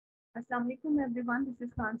Assalamu alaikum everyone. This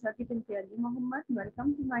is Khan Saki Binti Ali Muhammad.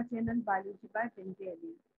 Welcome to my channel Biology by Binti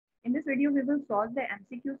Ali. In this video, we will solve the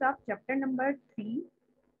MCQs of chapter number 3,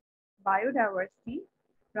 Biodiversity,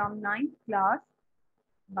 from 9th class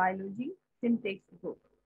Biology Syntax book.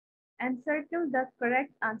 And circle the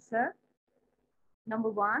correct answer. Number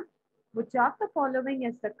 1. Which of the following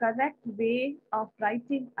is the correct way of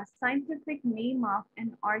writing a scientific name of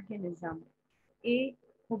an organism? A.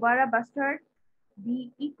 Hubara bustard.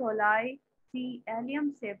 B. E. coli. C.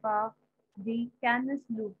 Allium cepa. D. Canis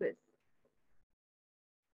lupus.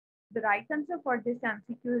 The right answer for this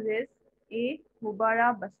MCQ is A.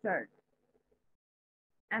 Hubara bustard.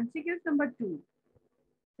 MCQ number 2.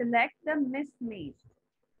 Select the mismatched.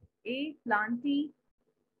 A. Plantae,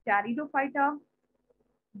 Pteridophyta.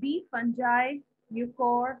 B. Fungi,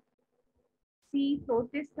 Euchre. C.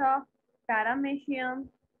 Protista, Paramecium.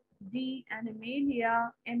 D.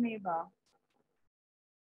 Animalia, Amoeba.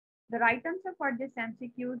 The right answer for this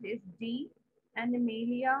MCQ is D.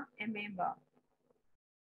 Animalia, Amoeba.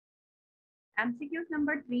 MCQ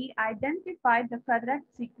number 3. Identify the correct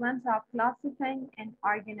sequence of classifying an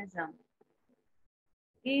organism.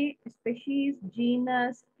 A. Species,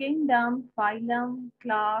 genus, kingdom, phylum,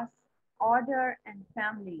 class, order, and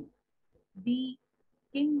family. B.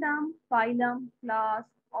 Kingdom, phylum, class,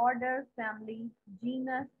 order, family,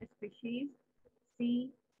 genus, species. C.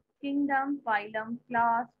 Kingdom, phylum,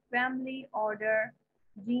 class, family, order,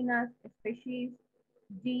 genus, species.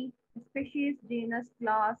 D. Species, genus,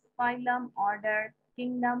 class, phylum, order,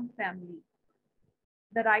 kingdom, family.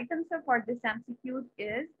 The right answer for this MCQ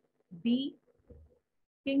is B.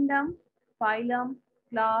 Kingdom, phylum,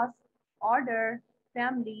 class, order,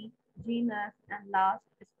 family, genus, and last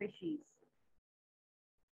species.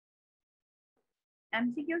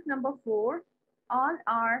 MCQ number 4. All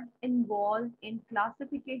are involved in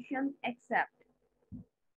classification except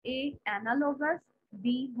A. Analogous,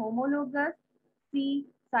 B. Homologous, C.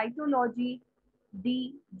 Cytology,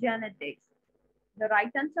 D. Genetics. The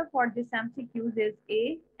right answer for this MCQ is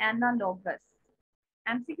A. Analogous.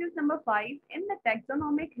 MCQ number 5. In the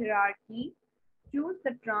taxonomic hierarchy, choose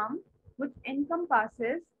the term which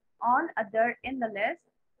encompasses all other in the list.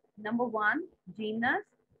 Number 1, genus.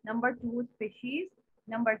 Number 2, species.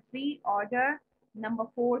 Number 3, order. Number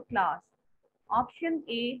 4, class. Option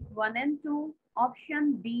A, 1 and 2.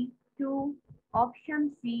 Option B, 2.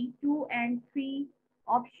 Option C, 2 and 3.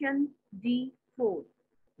 Option D, 4.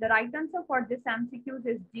 The right answer for this MCQ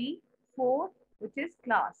is D, 4, which is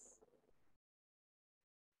class.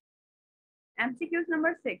 MCQ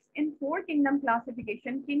number 6. In 4 kingdom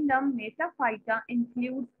classification, kingdom Metaphyta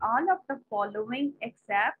includes all of the following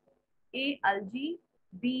except A. Algae,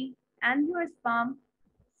 B. Angiosperm,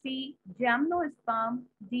 C. Gymnosperm,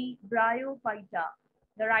 D. Bryophyta.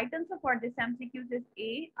 The right answer for this MCQ is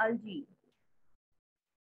A. Algae.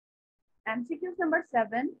 MCQ number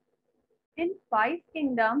 7. In 5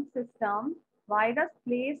 kingdom system, virus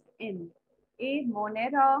placed in A.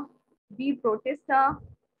 Monera, B. Protista,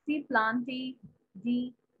 C. Plantae,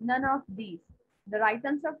 D. None of these. The right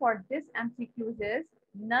answer for this MCQ is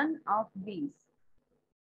none of these.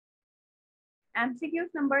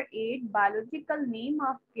 MCQ number 8. Biological name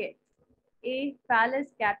of kit. A.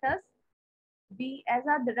 Phallus catus, B.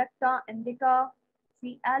 Asa directa indica,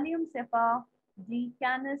 C. Allium cepa, D.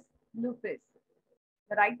 Canis lupus.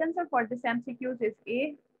 The right answer for this MCQ is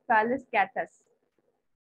A. Phallus catus.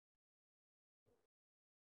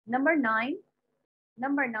 Number 9.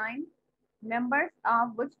 Members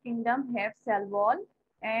of which kingdom have cell wall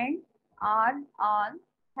and are all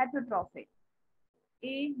heterotrophic?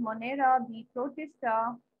 A. Monera, B.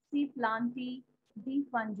 Protista, C. Plantae, D.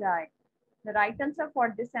 Fungi. The right answer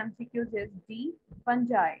for this MCQ is D.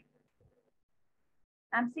 Fungi.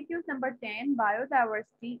 MCQ number 10.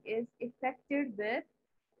 Biodiversity is affected with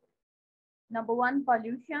number 1,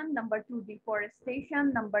 pollution, number 2,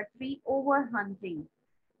 deforestation, number 3, overhunting.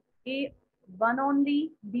 A. 1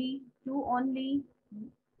 only, B. 2 only,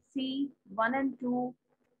 C. 1 and 2,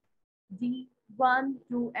 D. 1,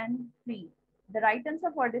 2, and 3. The right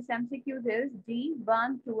answer for this MCQ is D.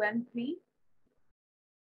 1, 2, and 3.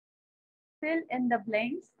 Fill in the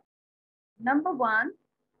blanks. Number 1,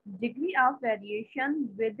 degree of variation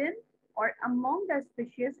within or among the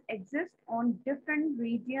species exists on different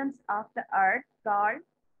regions of the earth called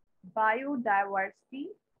biodiversity.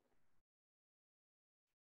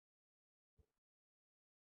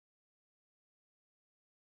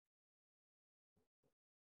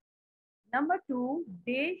 Number 2,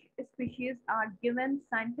 dash species are given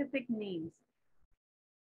scientific names.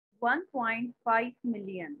 1.5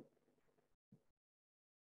 million.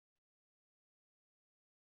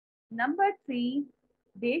 Number 3,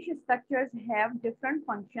 Dish structures have different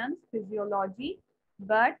functions, physiology,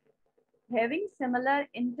 but having similar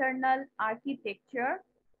internal architecture,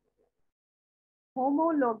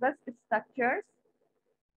 homologous structures.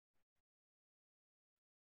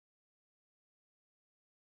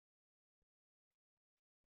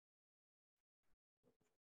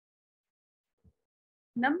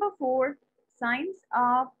 Number 4, science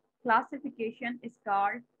of classification is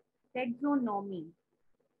called taxonomy.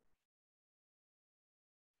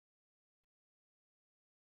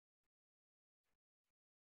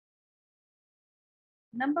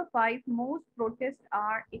 Number 5, most protists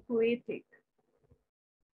are aquatic.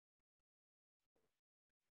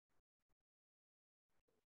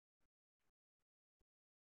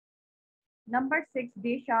 Number 6,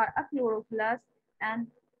 they are a chloroplast and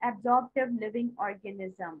absorptive living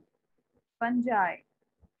organism. Fungi.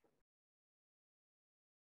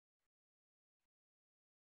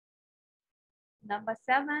 Number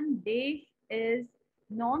 7, Dash is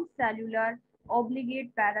non-cellular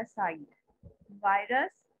obligate parasite.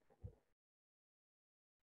 Virus.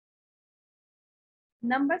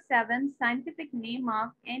 Number 7, scientific name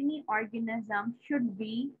of any organism should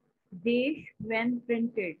be Dash when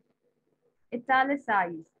printed.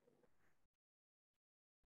 Italicized.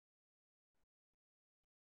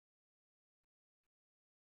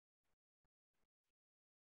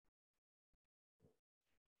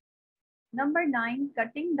 Number 9,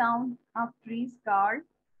 cutting down of trees called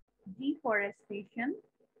deforestation.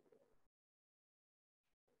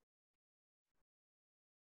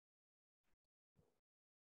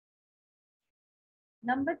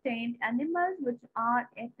 Number 10, animals which are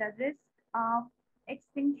at the risk of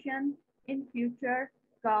extinction in future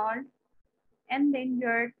called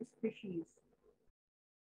endangered species.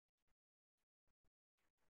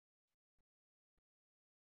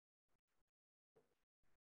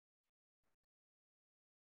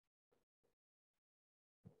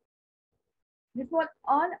 This was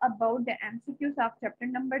all about the MCQs of chapter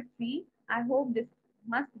number 3. I hope this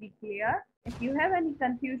must be clear. If you have any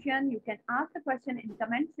confusion, you can ask the question in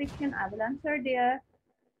comment section. I will answer there.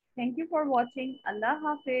 Thank you for watching. Allah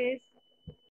Hafiz.